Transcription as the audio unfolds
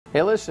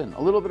Hey, listen,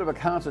 a little bit of a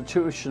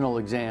constitutional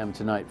exam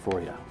tonight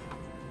for you.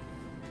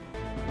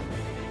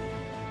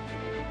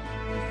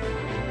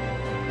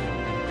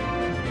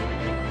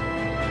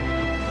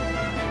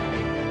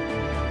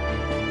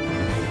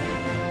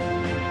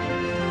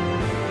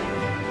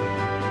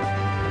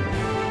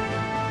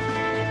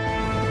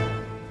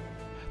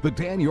 The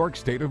Dan York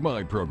State of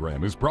Mind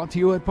program is brought to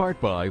you in part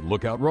by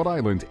Lookout Rhode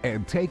Island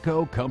and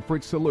Taco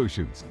Comfort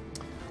Solutions.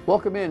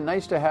 Welcome in.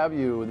 Nice to have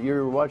you.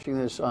 You're watching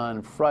this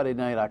on Friday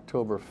night,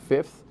 October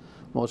 5th,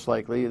 most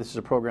likely. This is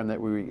a program that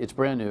it's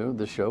brand new,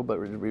 this show, but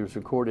it was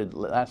recorded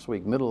last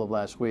week, middle of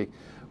last week,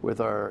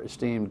 with our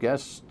esteemed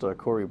guest,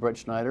 Corey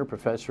Brettschneider,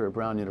 professor at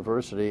Brown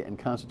University and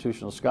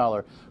constitutional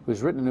scholar,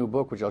 who's written a new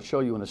book, which I'll show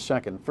you in a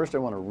second. First, I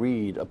want to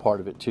read a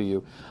part of it to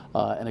you,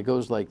 and it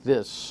goes like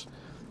this.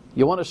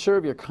 You want to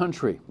serve your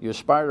country. You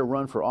aspire to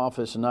run for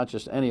office, and not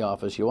just any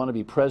office. You want to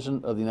be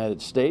president of the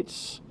United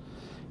States.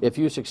 If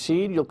you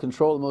succeed, you'll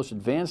control the most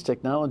advanced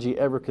technology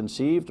ever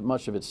conceived,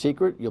 much of it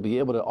secret. You'll be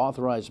able to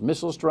authorize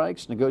missile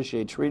strikes,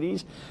 negotiate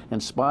treaties,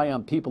 and spy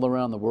on people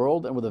around the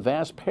world. And with a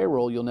vast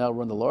payroll, you'll now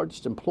run the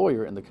largest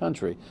employer in the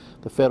country,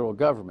 the federal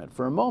government.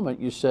 For a moment,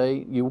 you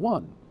say you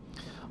won.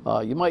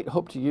 You might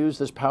hope to use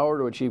this power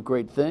to achieve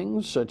great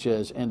things, such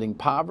as ending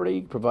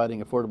poverty,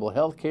 providing affordable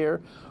health care,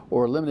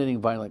 or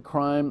eliminating violent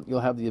crime. You'll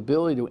have the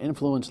ability to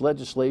influence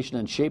legislation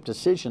and shape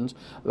decisions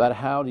about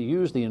how to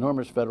use the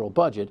enormous federal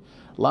budget.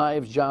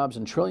 Lives, jobs,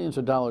 and trillions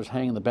of dollars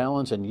hang in the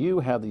balance, and you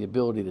have the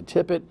ability to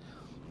tip it.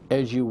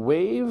 As you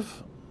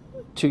wave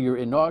to your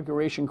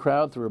inauguration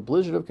crowd through a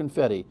blizzard of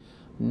confetti,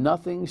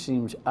 nothing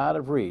seems out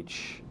of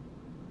reach.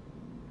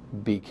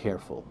 Be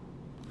careful.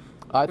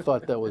 I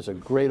thought that was a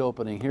great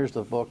opening. Here's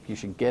the book. You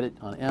should get it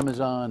on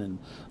Amazon and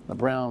the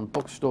Brown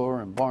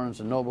Bookstore and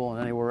Barnes & Noble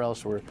and anywhere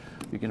else where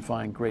you can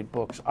find great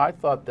books. I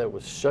thought that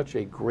was such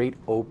a great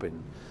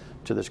open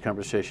to this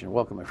conversation.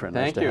 Welcome, my friend.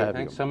 Thank nice you. To have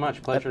Thanks you. So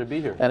much. Pleasure to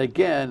be here. And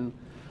again,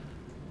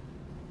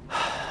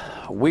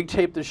 we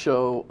taped the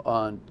show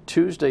on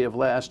Tuesday of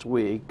last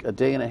week, a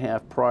day and a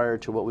half prior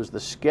to what was the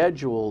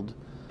scheduled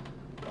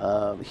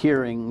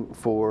hearing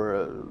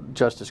for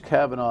Justice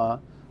Kavanaugh.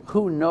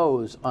 Who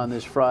knows on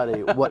this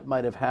Friday what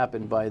might have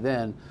happened by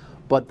then,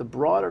 but the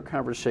broader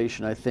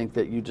conversation I think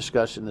that you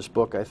discuss in this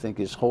book I think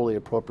is wholly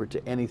appropriate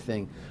to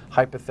anything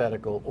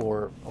hypothetical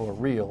or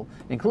real,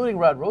 including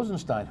Rod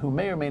Rosenstein, who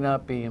may or may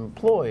not be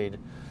employed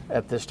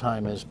at this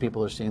time as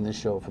people are seeing this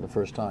show for the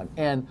first time.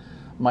 And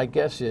my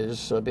guess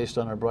is, based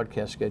on our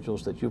broadcast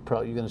schedules, that you're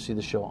going to see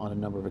the show on a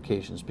number of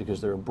occasions because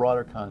there are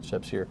broader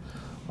concepts here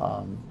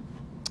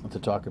to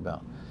talk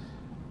about.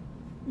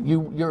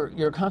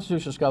 You're a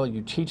constitutional scholar.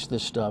 You teach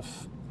this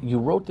stuff. You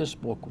wrote this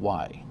book.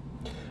 Why?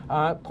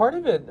 Part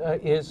of it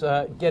is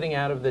getting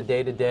out of the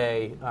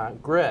day-to-day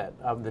grit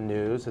of the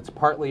news. It's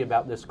partly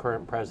about this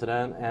current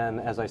president,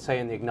 and as I say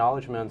in the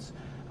acknowledgments,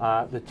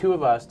 the two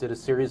of us did a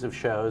series of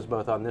shows,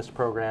 both on this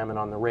program and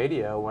on the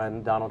radio,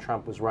 when Donald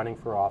Trump was running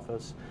for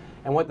office.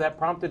 And what that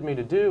prompted me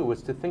to do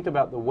was to think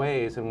about the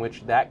ways in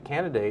which that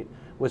candidate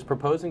was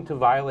proposing to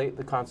violate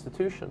the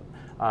Constitution.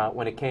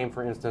 When it came,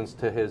 for instance,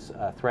 to his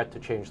threat to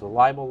change the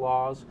libel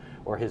laws,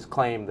 or his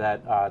claim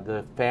that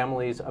the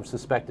families of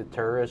suspected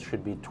terrorists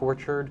should be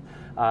tortured,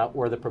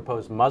 or the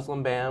proposed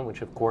Muslim ban,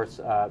 which of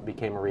course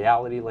became a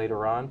reality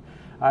later on,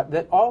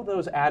 that all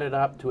those added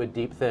up to a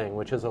deep thing,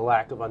 which is a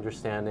lack of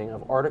understanding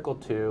of Article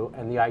 2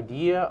 and the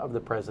idea of the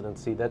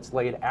presidency that's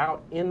laid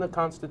out in the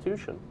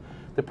Constitution.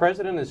 The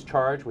president is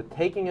charged with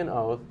taking an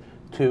oath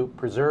to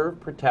preserve,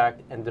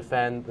 protect, and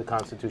defend the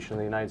Constitution of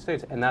the United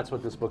States. And that's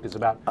what this book is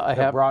about,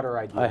 the broader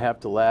idea. I have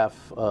to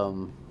laugh.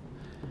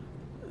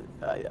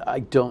 I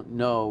don't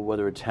know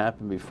whether it's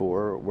happened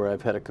before where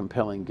I've had a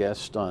compelling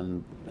guest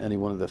on any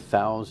one of the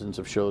thousands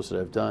of shows that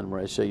I've done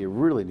where I say, you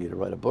really need to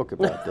write a book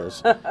about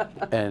this.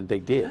 And they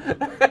did.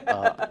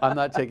 I'm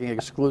not taking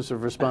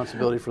exclusive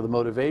responsibility for the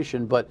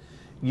motivation, but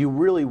you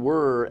really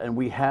were, and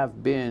we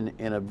have been,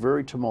 in a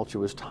very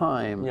tumultuous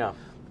time. Yeah.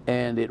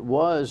 And it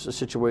was a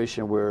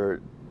situation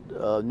where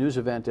news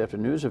event after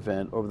news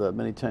event, over the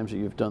many times that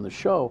you've done the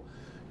show,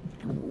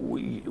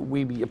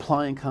 we be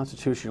applying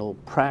constitutional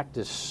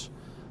practice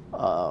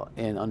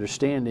and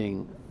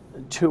understanding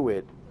to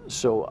it.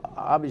 So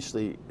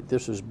obviously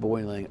this was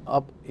boiling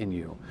up in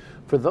you.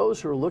 For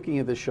those who are looking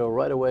at the show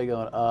right away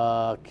going,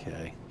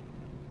 okay,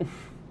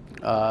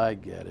 I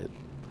get it.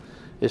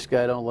 This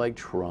guy don't like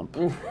Trump.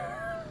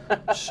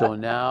 So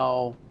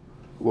now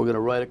we're going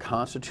to write a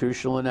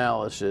constitutional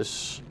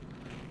analysis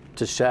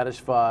to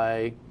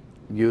satisfy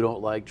you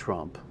don't like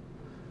Trump.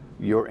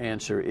 Your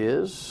answer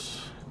is?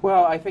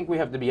 Well, I think we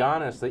have to be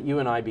honest that you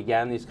and I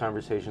began these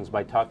conversations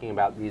by talking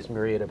about these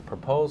myriad of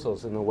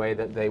proposals in the way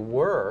that they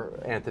were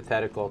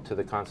antithetical to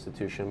the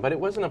Constitution. But it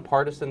wasn't a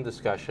partisan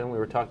discussion. We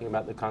were talking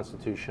about the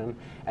Constitution.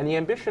 And the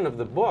ambition of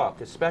the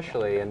book,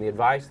 especially, and the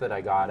advice that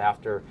I got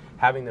after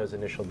having those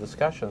initial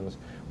discussions,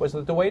 was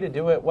that the way to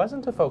do it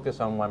wasn't to focus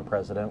on one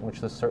president, which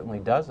this certainly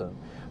doesn't,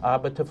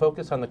 but to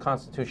focus on the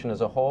Constitution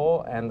as a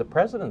whole and the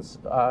presidents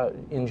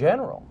in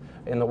general,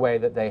 in the way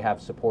that they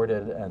have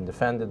supported and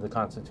defended the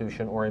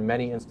Constitution, or in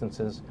many instances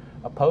instances,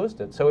 opposed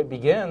it. So it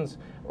begins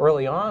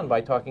early on by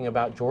talking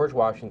about George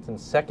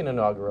Washington's second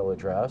inaugural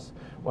address,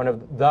 one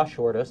of the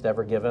shortest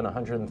ever given,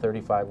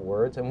 135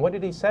 words. And what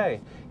did he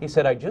say? He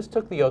said, "I just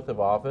took the oath of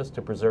office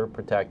to preserve,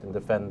 protect, and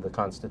defend the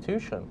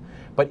Constitution.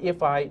 But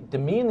if I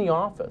demean the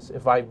office,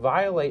 if I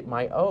violate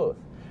my oath,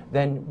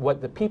 then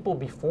what the people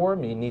before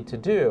me need to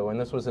do," and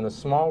this was in a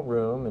small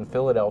room in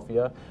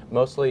Philadelphia,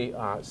 mostly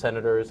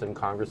senators and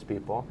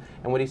congresspeople,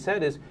 and what he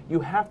said is,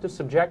 "You have to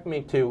subject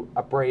me to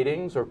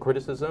upbraidings or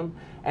criticism,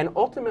 and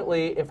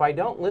ultimately, if I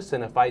don't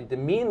listen, if I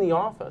demean the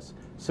office,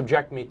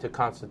 subject me to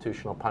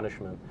constitutional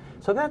punishment."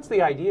 So that's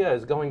the idea,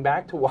 is going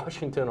back to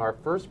Washington, our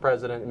first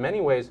president, in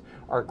many ways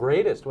our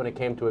greatest when it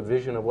came to a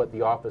vision of what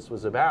the office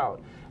was about,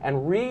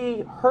 and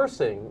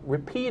rehearsing,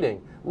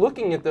 repeating,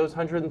 looking at those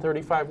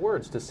 135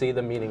 words to see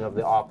the meaning of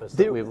the office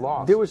that we've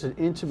lost. There was an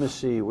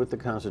intimacy with the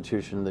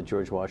Constitution that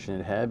George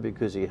Washington had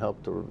because he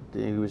helped.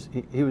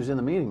 He was in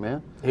the meeting,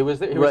 man. He was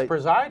there, he right. was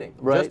presiding,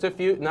 right. just a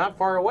few, not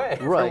far away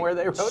right. from where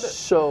they wrote it.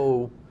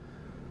 So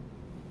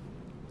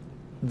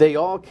they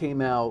all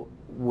came out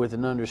with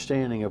an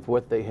understanding of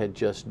what they had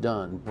just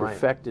done,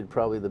 perfected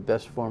probably the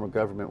best form of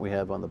government we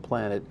have on the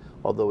planet,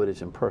 although it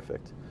is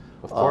imperfect.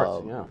 Of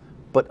course, yeah.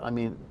 But I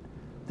mean,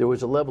 there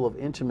was a level of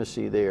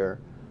intimacy there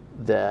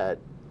that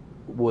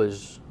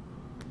was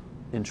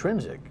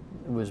intrinsic.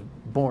 It was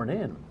born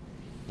in.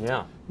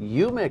 Yeah.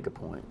 You make a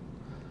point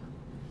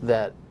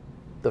that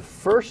the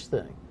first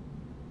thing,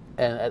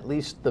 and at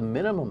least the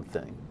minimum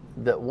thing,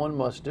 that one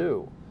must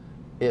do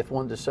if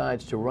one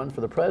decides to run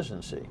for the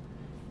presidency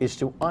is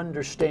to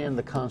understand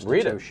the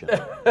Constitution. Read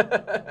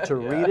it. To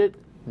read it,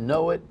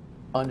 know it,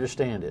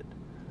 understand it.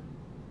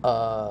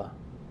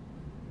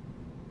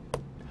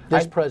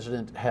 This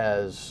president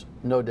has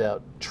no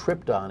doubt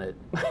tripped on it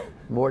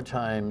more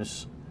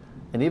times,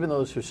 and even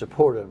those who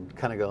support him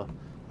kind of go,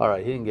 "All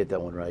right, he didn't get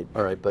that one right.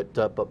 All right, but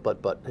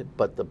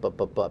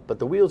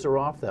the wheels are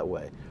off that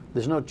way."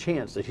 There's no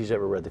chance that he's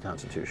ever read the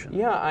Constitution.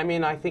 Yeah, I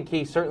mean, I think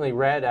he certainly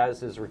read,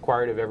 as is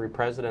required of every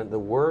president, the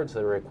words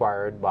that are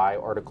required by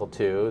Article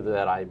 2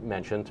 that I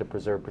mentioned to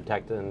preserve,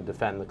 protect, and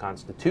defend the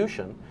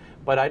Constitution.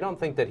 But I don't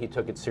think that he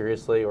took it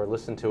seriously or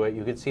listened to it.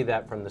 You could see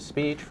that from the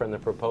speech, from the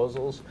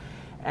proposals.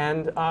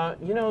 And,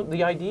 you know,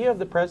 the idea of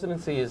the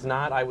presidency is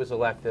not I was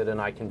elected and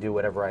I can do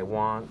whatever I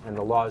want and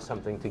the law is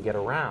something to get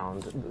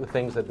around, the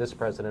things that this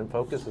president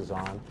focuses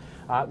on.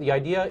 The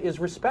idea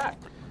is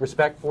respect.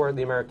 Respect for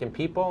the American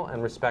people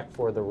and respect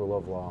for the rule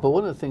of law. But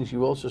one of the things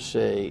you also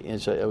say,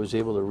 is I was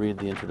able to read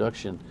the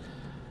introduction,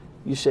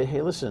 you say,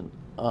 hey, listen,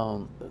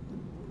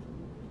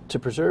 to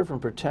preserve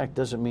and protect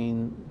doesn't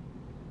mean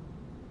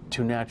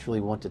to naturally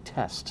want to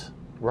test.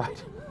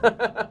 Right.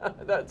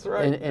 That's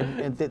right.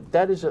 And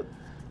that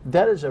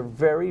is a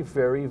very,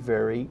 very,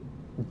 very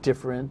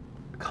different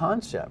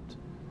concept.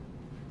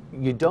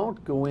 You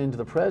don't go into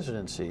the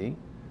presidency.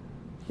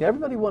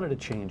 Everybody wanted a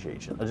change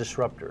agent, a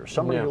disruptor,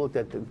 somebody who looked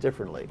at it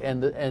differently.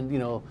 And you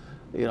know,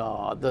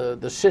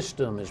 the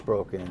system is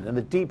broken, and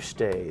the deep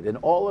state, and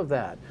all of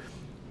that.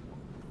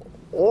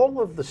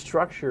 All of the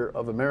structure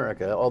of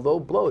America, although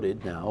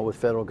bloated now with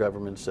federal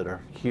governments that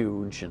are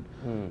huge and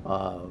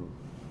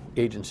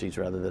agencies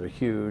rather that are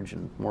huge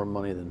and more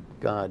money than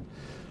God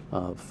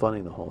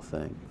funding the whole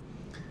thing.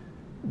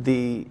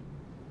 The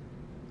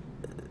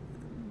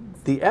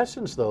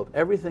essence, though, of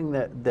everything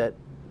that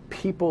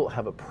people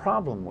have a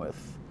problem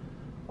with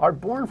are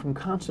born from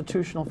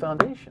constitutional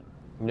foundation.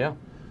 Yeah.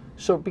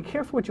 So be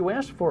careful what you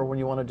ask for when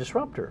you want a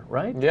disruptor,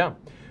 right? Yeah.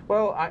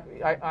 Well,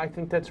 I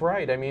think that's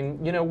right. I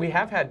mean, you know, we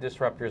have had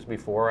disruptors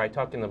before. I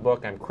talk in the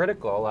book, I'm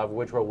critical of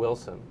Woodrow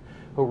Wilson,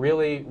 who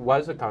really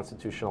was a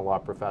constitutional law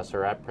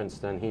professor at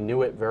Princeton. He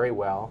knew it very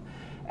well.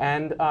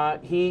 And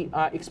he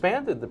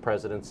expanded the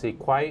presidency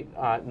quite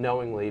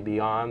knowingly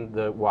beyond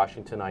the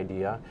Washington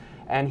idea.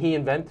 And he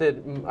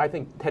invented, I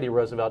think Teddy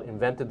Roosevelt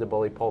invented the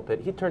bully pulpit.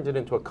 He turned it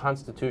into a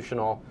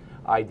constitutional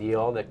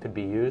ideal that could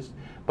be used.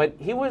 But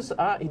he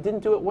didn't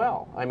do it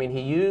well. I mean,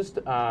 he used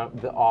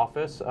the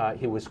office.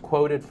 He was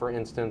quoted, for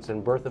instance,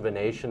 in Birth of a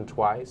Nation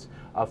twice,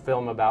 a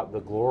film about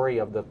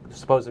the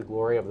supposed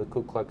glory of the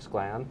Ku Klux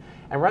Klan.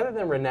 And rather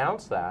than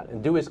renounce that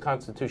and do his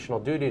constitutional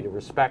duty to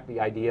respect the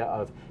idea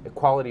of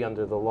equality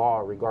under the law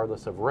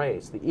regardless of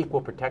race, the Equal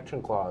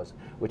Protection Clause,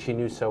 which he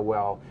knew so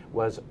well,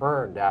 was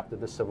earned after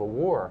the Civil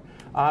War.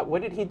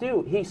 What did he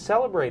do? He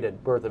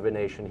celebrated Birth of a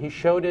Nation. He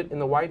showed it in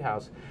the White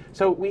House.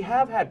 So we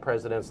have had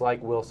presidents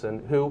like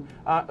Wilson who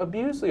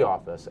abused the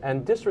office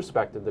and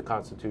disrespected the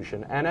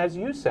Constitution. And as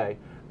you say,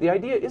 the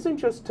idea isn't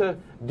just to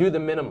do the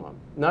minimum,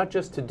 not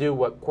just to do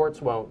what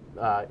courts will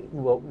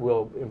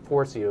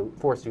force you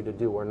to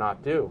do or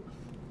not do.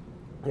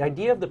 The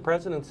idea of the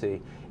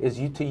presidency is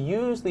to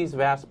use these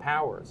vast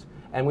powers,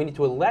 and we need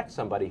to elect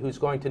somebody who's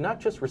going to not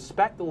just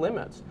respect the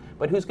limits,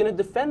 but who's going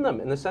to defend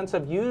them in the sense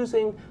of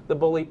using the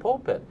bully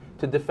pulpit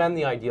to defend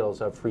the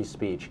ideals of free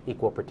speech,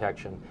 equal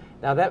protection.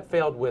 Now that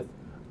failed with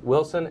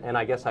Wilson, and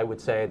I guess I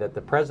would say that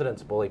the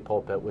president's bully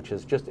pulpit, which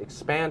has just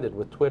expanded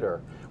with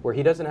Twitter, where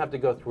he doesn't have to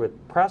go through a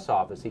press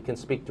office, he can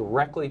speak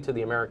directly to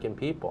the American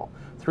people.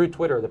 Through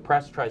Twitter, the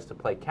press tries to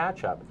play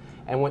catch-up,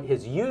 and what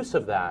his use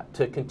of that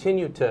to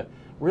continue to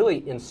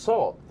really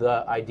insult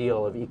the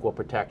ideal of equal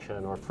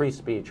protection or free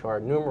speech or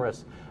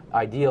numerous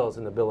ideals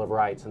in the Bill of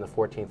Rights and the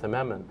 14th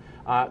Amendment,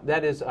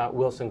 that is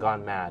Wilson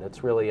gone mad.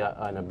 It's really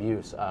an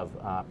abuse of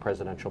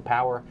presidential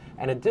power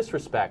and a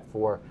disrespect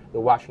for the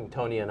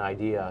Washingtonian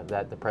idea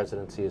that the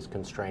presidency is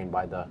constrained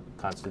by the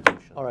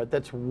Constitution. All right,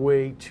 that's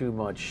way too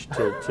much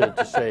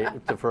to say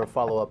for a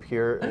follow-up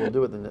here. We'll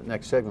do it in the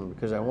next segment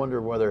because I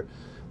wonder whether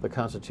the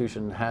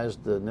Constitution has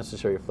the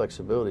necessary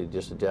flexibility to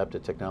just adapt to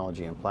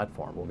technology and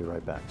platform. We'll be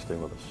right back. Stay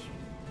with us.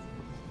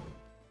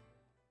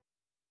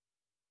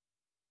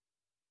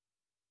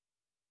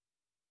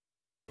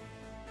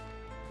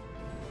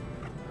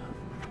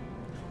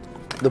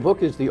 The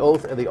book is The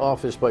Oath of the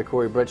Office by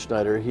Corey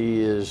Brettschneider.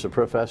 He is a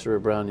professor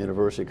at Brown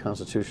University,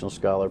 constitutional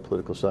scholar,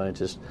 political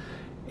scientist,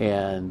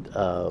 and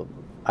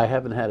I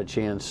haven't had a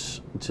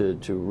chance to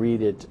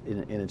read it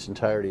in its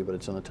entirety, but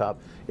it's on the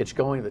top. It's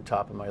going to the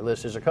top of my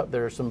list.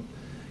 There are some,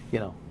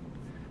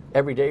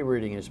 everyday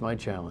reading is my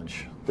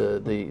challenge.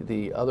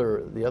 The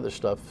other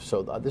stuff.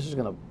 So this is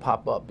going to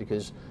pop up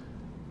because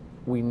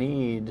we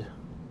need.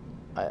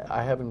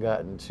 I haven't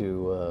gotten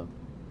to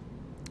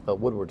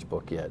Woodward's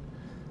book yet.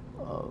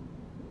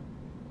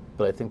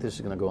 But I think this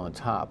is going to go on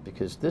top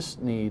because this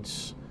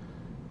needs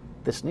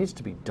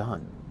to be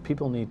done.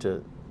 People need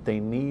to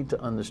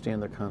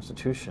understand their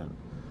Constitution.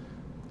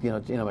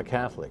 I'm a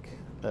Catholic.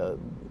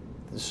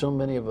 So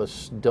many of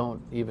us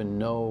don't even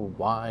know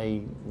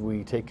why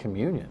we take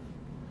communion.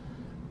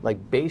 Like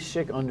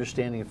basic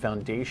understanding,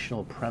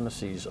 foundational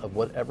premises of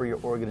whatever your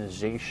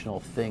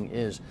organizational thing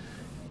is,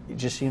 it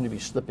just seem to be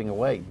slipping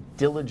away.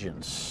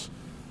 Diligence,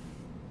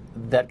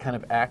 that kind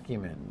of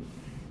acumen.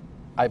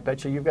 I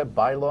bet you've got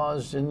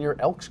bylaws in your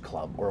Elks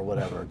Club or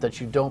whatever that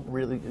you don't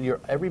really.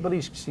 Everybody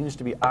seems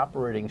to be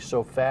operating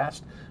so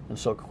fast and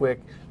so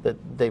quick that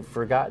they've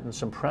forgotten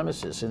some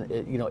premises. And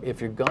if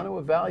you're going to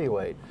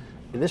evaluate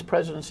this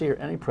presidency or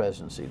any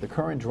presidency, the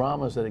current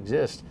dramas that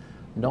exist,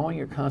 knowing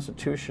your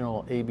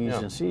constitutional A, B's,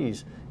 and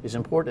C's is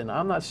important. And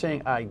I'm not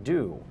saying I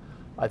do.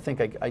 I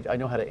think I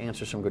know how to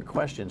answer some good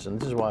questions, and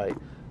this is why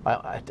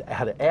I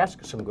had to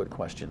ask some good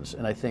questions.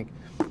 And I think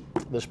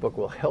this book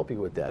will help you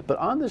with that. But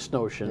on this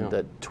notion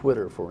that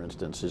Twitter, for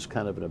instance, is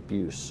kind of an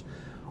abuse,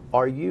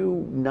 are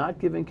you not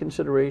giving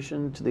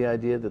consideration to the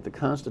idea that the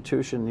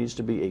Constitution needs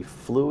to be a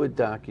fluid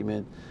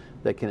document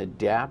that can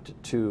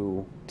adapt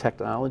to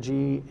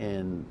technology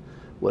and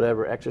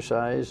whatever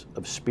exercise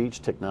of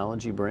speech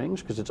technology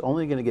brings? Because it's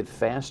only going to get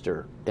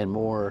faster and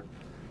more,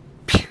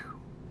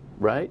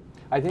 right?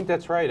 I think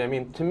that's right. I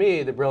mean, to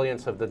me, the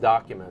brilliance of the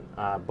document,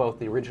 both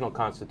the original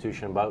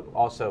Constitution, but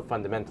also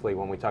fundamentally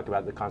when we talk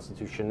about the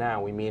Constitution now,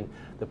 we mean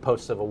the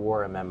post-Civil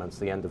War amendments,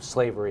 the end of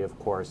slavery, of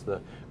course, the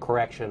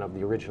correction of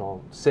the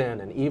original sin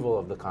and evil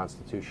of the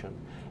Constitution,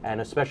 and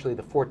especially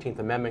the 14th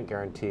Amendment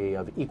guarantee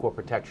of equal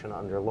protection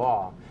under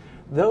law.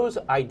 Those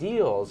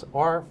ideals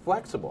are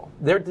flexible.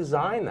 They're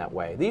designed that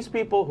way. These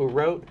people who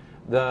wrote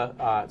the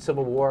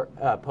Civil War,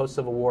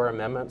 post-Civil War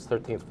amendments,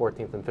 13th,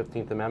 14th, and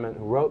 15th Amendment,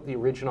 who wrote the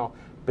original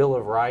Bill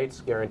of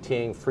Rights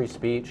guaranteeing free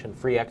speech and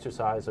free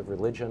exercise of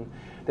religion,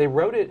 they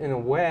wrote it in a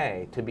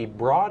way to be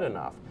broad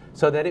enough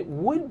so that it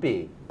would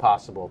be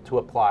possible to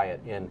apply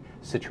it in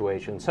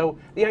situations. So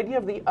the idea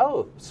of the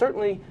oath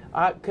certainly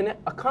can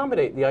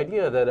accommodate the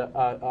idea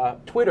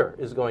that Twitter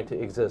is going to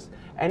exist.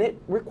 And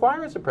it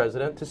requires a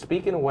president to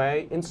speak in a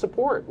way in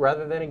support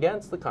rather than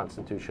against the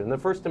Constitution. The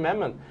First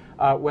Amendment,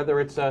 whether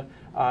it's a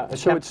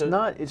so it's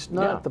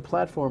not the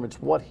platform,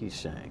 it's what he's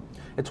saying.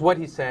 It's what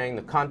he's saying,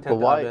 the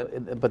content of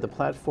it. But the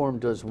platform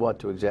does what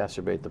to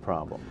exacerbate the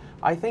problem?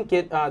 I think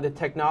the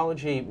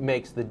technology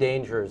makes the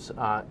dangers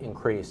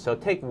increase. So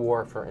take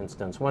war, for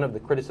instance. One of the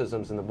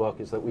criticisms in the book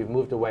is that we've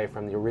moved away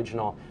from the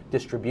original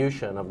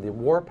distribution of the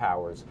war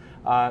powers.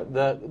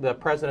 The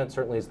president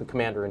certainly is the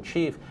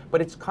commander-in-chief,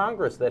 but it's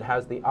Congress that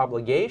has the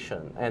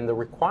obligation and the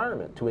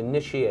requirement to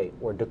initiate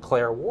or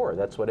declare war.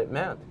 That's what it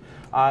meant.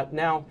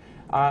 Now,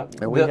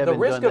 the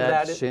risk of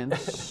that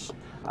since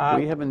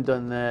we haven't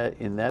done that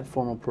in that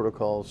formal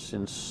protocol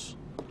since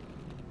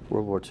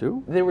World War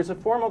II? There was a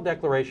formal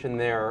declaration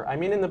there. I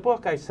mean, in the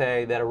book I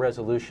say that a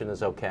resolution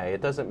is okay.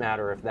 It doesn't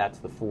matter if that's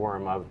the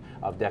form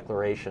of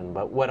declaration,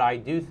 but what I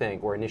do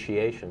think, or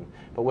initiation,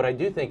 but what I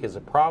do think is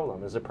a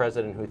problem is a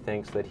president who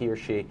thinks that he or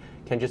she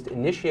can just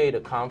initiate a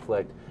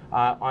conflict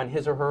on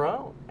his or her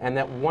own, and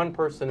that one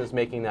person is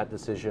making that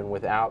decision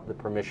without the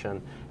permission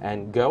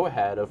and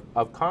go-ahead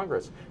of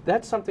Congress.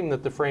 That's something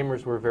that the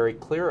framers were very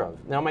clear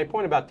of. Now, my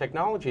point about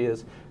technology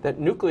is that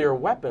nuclear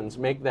weapons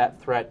make that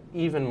threat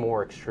even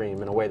more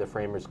extreme in a way the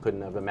framers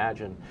couldn't have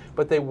imagined.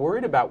 But they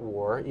worried about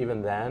war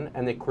even then,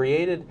 and they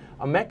created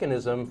a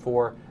mechanism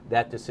for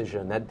that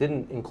decision that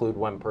didn't include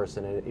one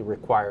person. It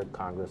required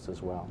Congress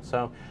as well.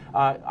 So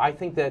I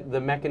think that the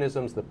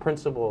mechanisms, the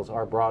principles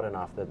are broad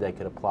enough that they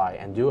could apply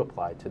and do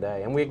apply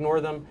today. And we ignore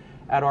them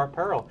at our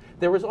peril.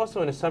 There was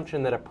also an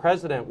assumption that a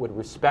president would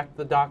respect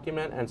the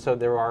document, and so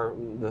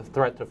the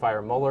threat to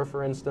fire Mueller,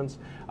 for instance,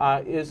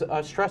 is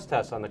a stress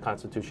test on the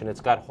Constitution.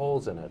 It's got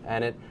holes in it,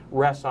 and it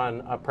rests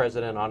on a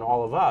president, on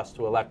all of us,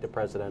 to elect a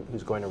president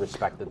who's going to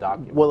respect the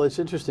document. Well, it's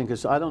interesting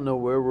because I don't know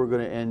where we're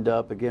going to end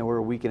up. Again, we're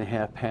a week and a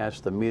half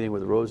past the meeting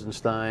with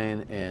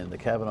Rosenstein and the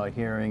Kavanaugh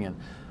hearing, and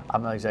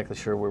I'm not exactly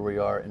sure where we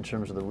are in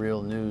terms of the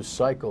real news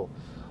cycle.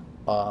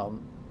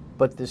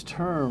 But this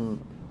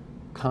term,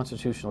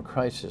 constitutional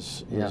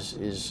crisis,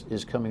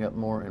 is coming up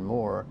more and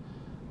more.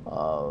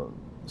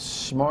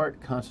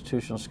 Smart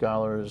constitutional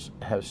scholars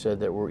have said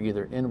that we're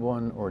either in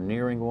one or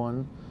nearing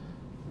one.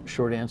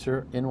 Short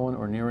answer, in one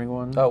or nearing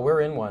one? Oh,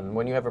 we're in one.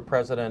 When you have a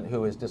president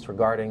who is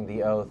disregarding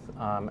the oath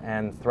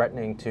and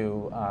threatening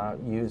to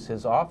use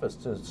his office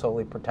to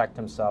solely protect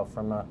himself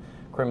from a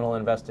criminal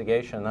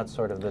investigation, that's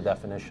sort of the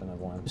definition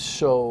of one.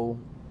 So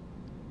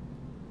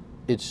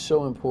it's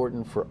so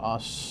important for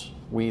us,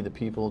 we the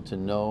people, to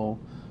know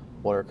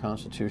what our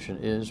Constitution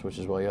is, which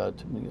is why you ought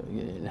to,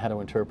 and how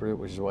to interpret it,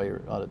 which is why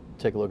you ought to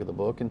take a look at the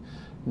book and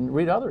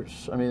read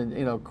others. I mean,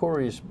 you know,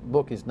 Corey's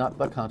book is not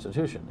the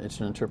Constitution. It's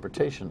an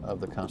interpretation of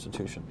the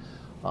Constitution.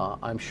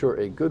 I'm sure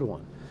a good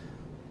one.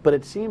 But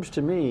it seems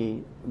to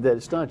me that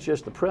it's not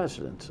just the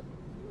president.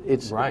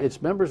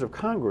 It's members of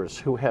Congress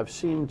who have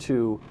seemed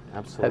to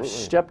have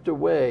stepped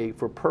away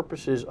for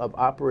purposes of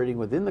operating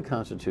within the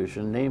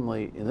Constitution,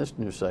 namely, in this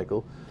news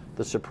cycle,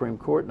 the Supreme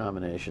Court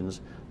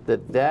nominations,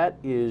 that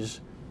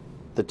is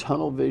the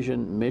tunnel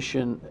vision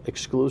mission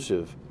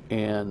exclusive,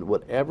 and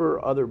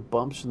whatever other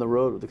bumps in the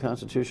road of the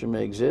Constitution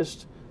may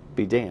exist,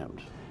 be damned.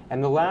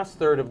 And the last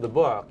third of the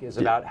book is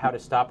about how to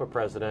stop a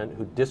president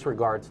who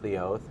disregards the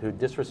oath, who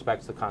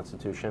disrespects the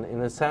Constitution,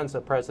 in a sense,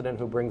 a president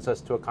who brings us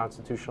to a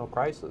constitutional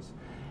crisis.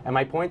 And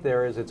my point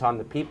there is it's on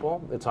the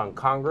people, it's on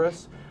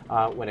Congress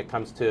when it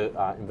comes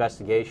to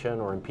investigation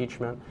or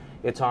impeachment.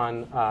 It's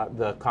on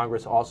the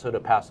Congress also to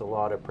pass a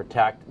law to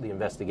protect the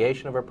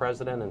investigation of a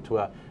president and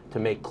to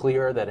make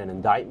clear that an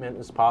indictment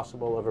is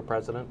possible of a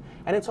president.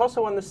 And it's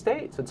also on the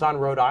states. It's on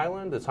Rhode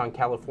Island, it's on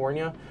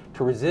California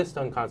to resist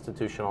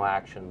unconstitutional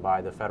action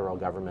by the federal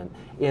government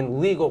in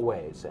legal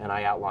ways. And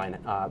I outline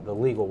the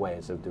legal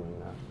ways of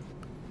doing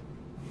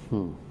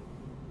that.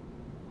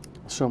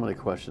 So many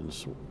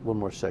questions. One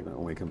more segment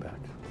when we come back.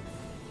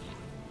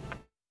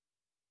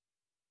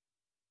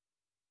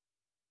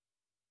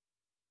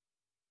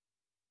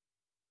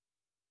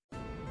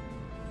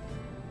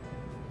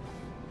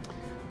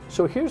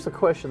 So here's the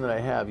question that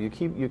I have. You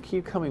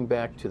keep coming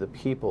back to the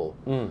people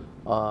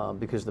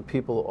because the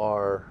people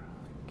are,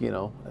 you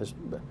know, as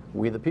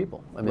we the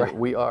people. I mean,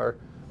 we are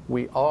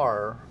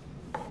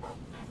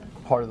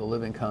part of the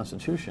living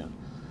Constitution.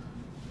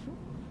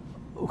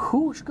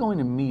 Who's going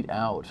to mete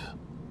out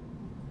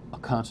a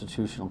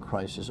constitutional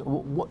crisis?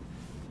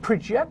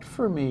 Project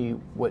for me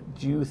what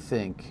you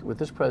think, with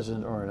this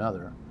president or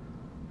another,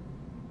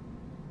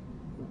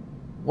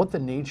 what the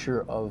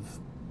nature of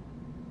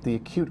the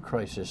acute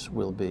crisis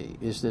will be.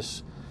 Is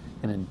this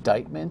an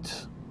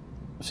indictment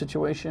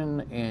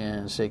situation,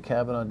 and say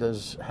Kavanaugh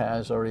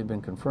has already been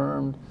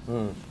confirmed?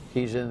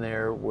 He's in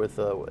there with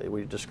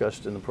we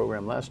discussed in the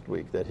program last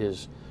week that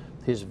his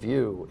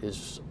view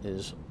is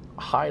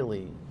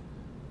highly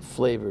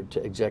flavored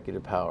to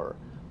executive power,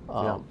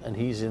 and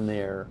he's in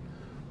there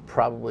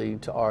probably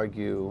to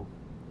argue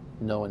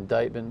no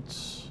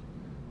indictments,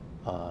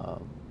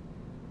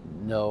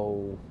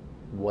 no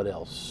what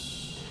else?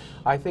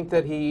 I think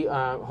that he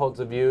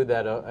holds a view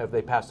that if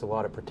they passed a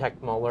law to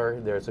protect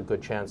Mueller, there's a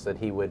good chance that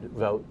he would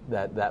vote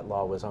that that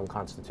law was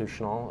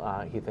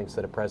unconstitutional. He thinks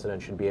that a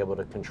president should be able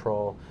to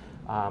control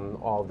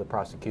all of the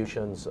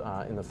prosecutions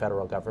in the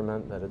federal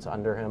government, that it's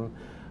under him.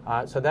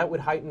 So that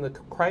would heighten the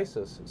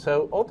crisis.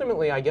 So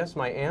ultimately, I guess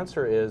my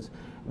answer is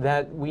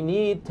that we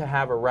need to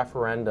have a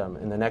referendum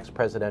in the next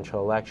presidential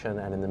election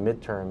and in the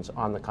midterms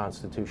on the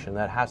Constitution.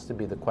 That has to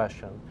be the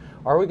question.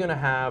 Are we going to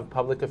have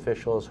public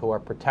officials who are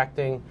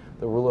protecting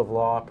the rule of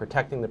law,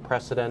 protecting the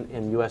precedent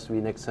in U.S.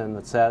 v. Nixon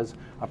that says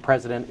a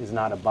president is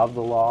not above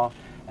the law,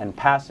 and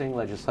passing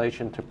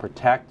legislation to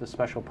protect a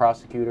special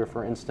prosecutor,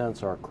 for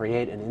instance, or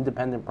create an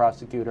independent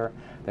prosecutor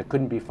that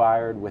couldn't be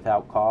fired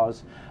without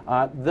cause?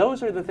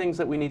 Those are the things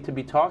that we need to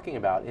be talking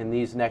about in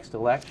these next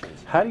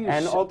elections.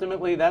 And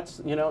ultimately, that's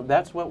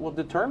what will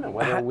determine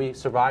whether we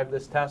survive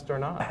this test or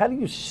not. How do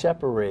you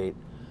separate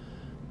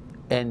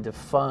and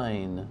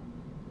define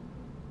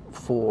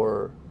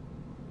for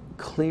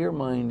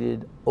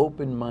clear-minded,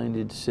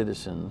 open-minded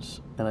citizens,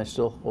 and I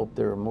still hope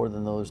there are more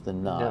than those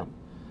than not,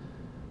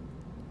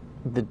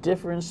 the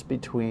difference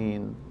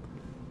between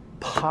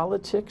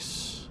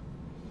politics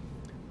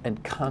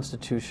and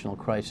constitutional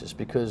crisis?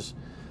 Because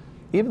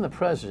even the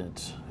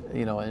president,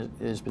 you know,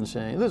 has been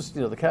saying this,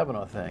 you know, the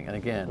Kavanaugh thing, and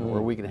again, we're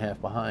a week and a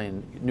half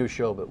behind. New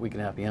show, but a week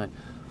and a half behind.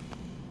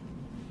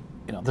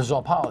 You know, this is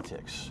all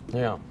politics.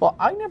 Yeah. Well,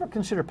 I never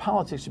consider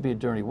politics to be a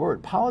dirty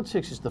word.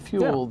 Politics is the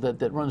fuel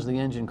that runs the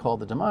engine called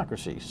the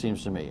democracy,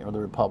 seems to me, or the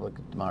republic,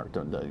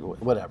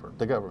 whatever,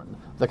 the government,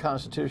 the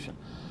Constitution.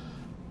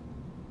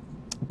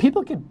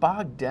 people get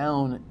bogged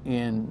down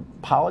in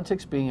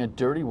politics being a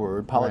dirty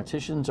word.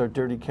 Politicians are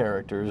dirty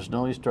characters.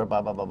 No, he's blah,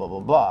 blah, blah, blah, blah,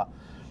 blah.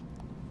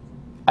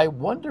 I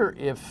wonder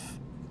if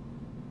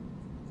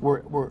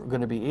we're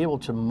going to be able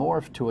to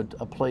morph to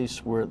a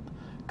place where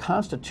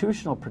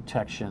constitutional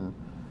protection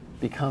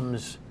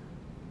becomes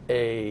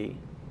a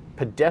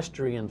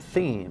pedestrian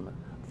theme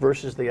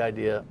versus the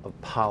idea of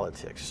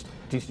politics.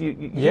 Do you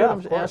hear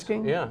what I'm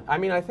asking? Yeah. I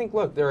mean, I think,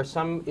 look, there are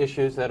some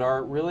issues that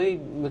are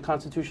really the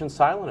Constitution's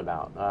silent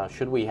about.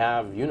 Should we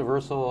have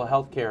universal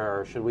health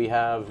care? Should we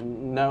have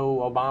no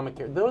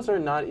Obamacare? Those are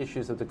not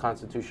issues that the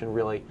Constitution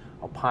really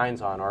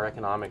opines on, or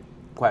economic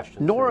questions.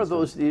 Nor are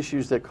those the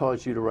issues that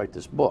caused you to write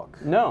this book.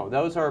 No,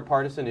 those are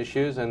partisan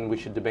issues, and we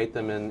should debate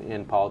them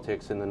in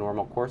politics in the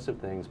normal course of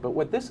things. But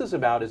what this is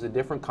about is a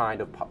different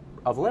kind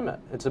of limit.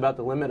 It's about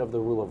the limit of the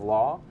rule of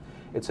law.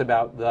 It's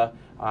about the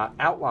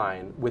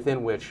outline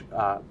within which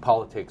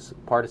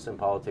partisan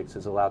politics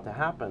is allowed to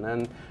happen.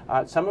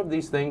 And some of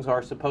these things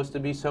are supposed to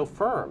be so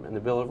firm in the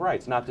Bill of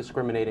Rights, not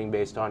discriminating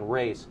based on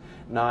race,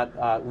 not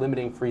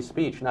limiting free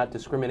speech, not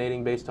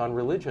discriminating based on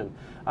religion.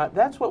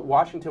 That's what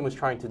Washington was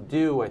trying to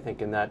do, I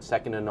think, in that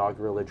second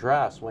inaugural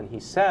address when he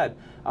said,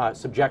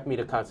 subject me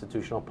to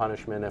constitutional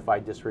punishment if I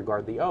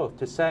disregard the oath,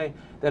 to say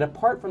that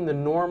apart from the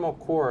normal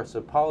course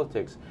of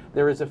politics,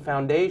 there is a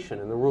foundation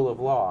in the rule of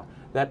law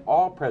that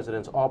all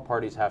presidents, all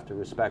parties have to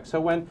respect.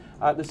 So when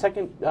the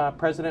second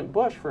President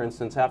Bush, for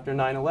instance, after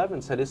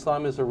 9/11 said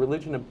Islam is a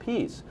religion of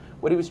peace,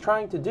 what he was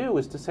trying to do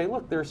is to say,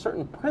 look, there are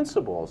certain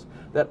principles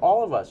that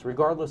all of us,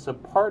 regardless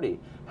of party,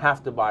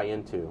 have to buy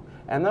into.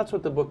 And that's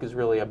what the book is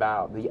really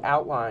about, the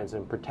outlines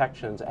and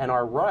protections and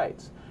our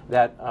rights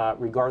that,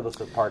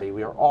 regardless of party,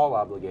 we are all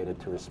obligated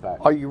to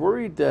respect. Are you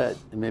worried that,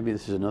 and maybe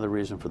this is another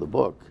reason for the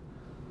book,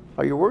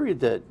 are you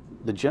worried that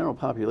the general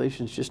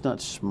population is just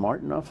not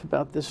smart enough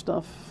about this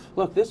stuff?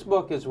 Look, this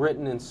book is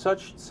written in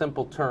such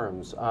simple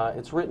terms.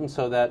 It's written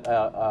so that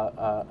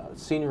a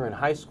senior in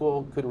high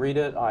school could read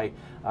it. I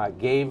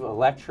gave a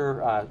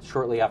lecture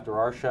shortly after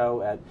our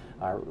show at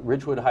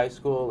Ridgewood High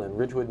School in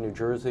Ridgewood, New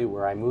Jersey,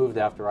 where I moved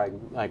after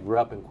I grew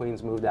up in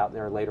Queens, moved out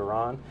there later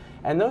on.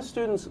 And those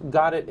students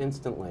got it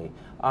instantly.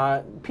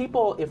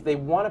 People, if they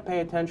want to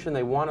pay attention,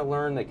 they want to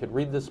learn, they could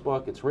read this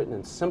book. It's written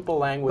in simple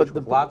language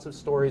with lots of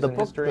stories and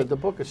history. The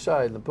book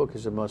aside, the book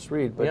is a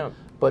must-read. But, yeah.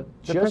 but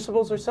the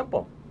principles are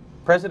simple.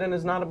 President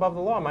is not above the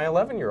law. My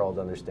 11-year-old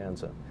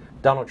understands it.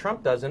 Donald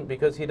Trump doesn't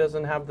because he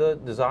doesn't have the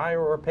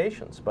desire or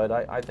patience, but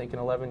I think an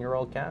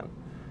 11-year-old can.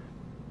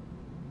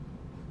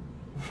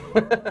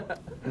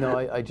 No,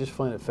 I just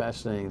find it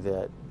fascinating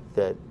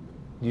that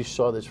you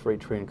saw this freight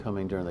train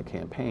coming during the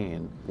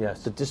campaign.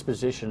 Yes. The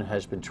disposition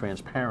has been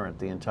transparent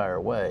the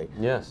entire way.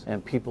 Yes.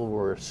 And people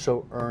were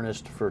so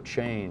earnest for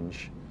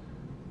change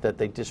that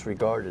they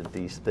disregarded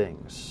these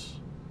things.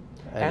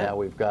 And now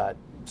we've got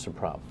some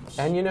problems.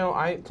 And you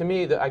know, to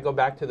me, I go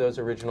back to those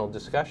original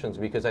discussions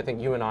because I think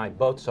you and I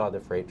both saw the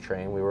freight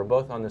train. We were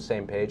both on the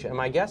same page. And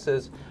my guess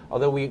is,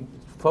 although we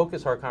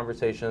focus our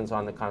conversations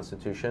on the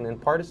Constitution, in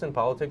partisan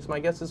politics, my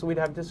guess is we'd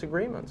have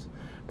disagreements.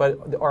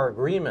 But our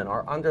agreement,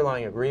 our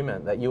underlying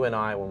agreement that you and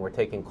I, when we're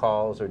taking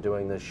calls or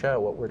doing this show,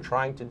 what we're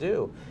trying to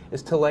do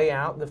is to lay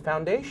out the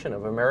foundation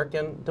of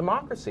American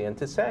democracy and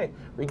to say,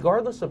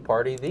 regardless of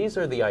party, these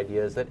are the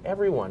ideas that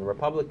everyone,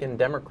 Republican,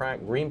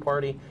 Democrat, Green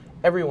Party,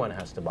 everyone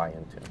has to buy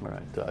into. All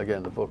right.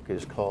 Again, the book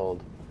is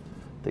called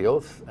The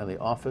Oath and the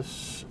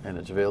Office, and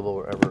it's available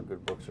wherever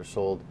good books are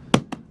sold.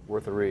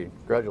 Worth a read.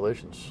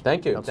 Congratulations.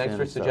 Thank you. Thanks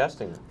for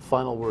suggesting.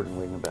 Final word and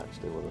waiting back.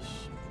 Stay with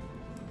us.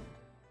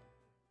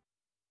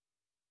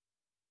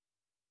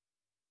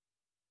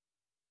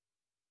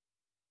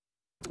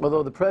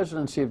 Although the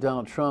presidency of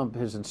Donald Trump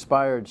has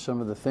inspired some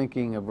of the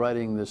thinking of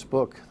writing this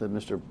book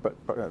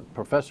that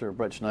Professor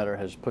Brettschneider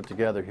has put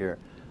together here,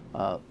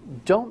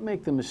 don't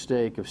make the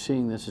mistake of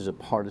seeing this as a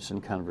partisan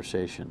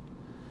conversation.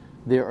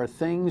 There are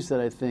things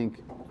that I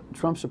think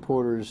Trump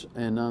supporters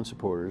and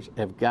non-supporters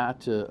have got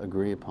to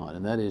agree upon,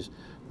 and that is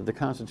that the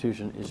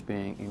Constitution is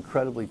being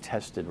incredibly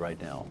tested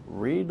right now.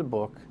 Read the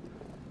book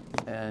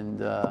and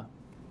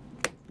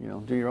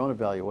do your own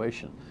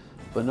evaluation.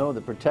 But know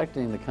that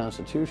protecting the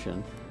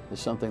Constitution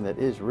is something that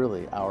is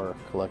really our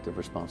collective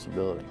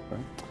responsibility. Right?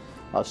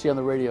 I'll see you on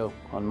the radio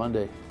on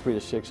Monday, 3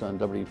 to 6 on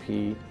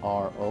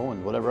WPRO,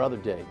 and whatever other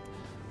day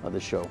the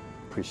show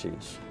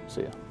precedes.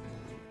 See ya.